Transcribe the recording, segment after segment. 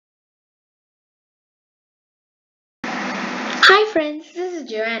friends, this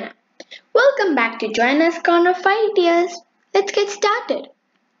is Joanna. Welcome back to Joanna's Corner of Ideas. Let's get started.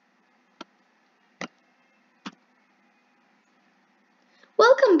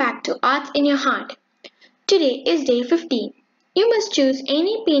 Welcome back to Arts in Your Heart. Today is day 15. You must choose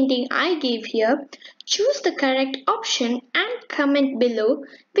any painting I gave here, choose the correct option and comment below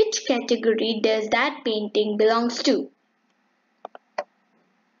which category does that painting belongs to.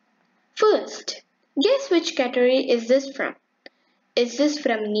 First, guess which category is this from? Is this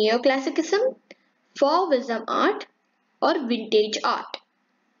from neoclassicism, Fauvism art or vintage art?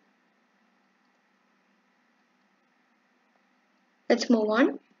 Let's move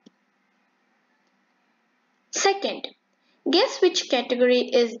on. Second, guess which category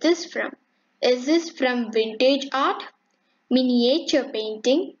is this from? Is this from vintage art, miniature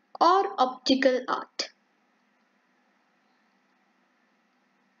painting or optical art?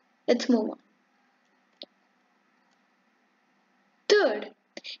 Let's move on. Third,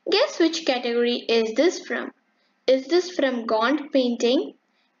 guess which category is this from? Is this from Gaunt painting,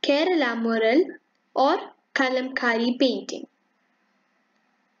 Kerala mural or Kalamkari painting?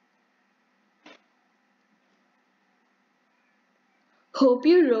 Hope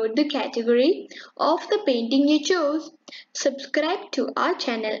you wrote the category of the painting you chose. Subscribe to our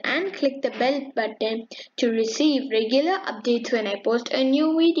channel and click the bell button to receive regular updates when I post a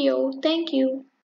new video. Thank you.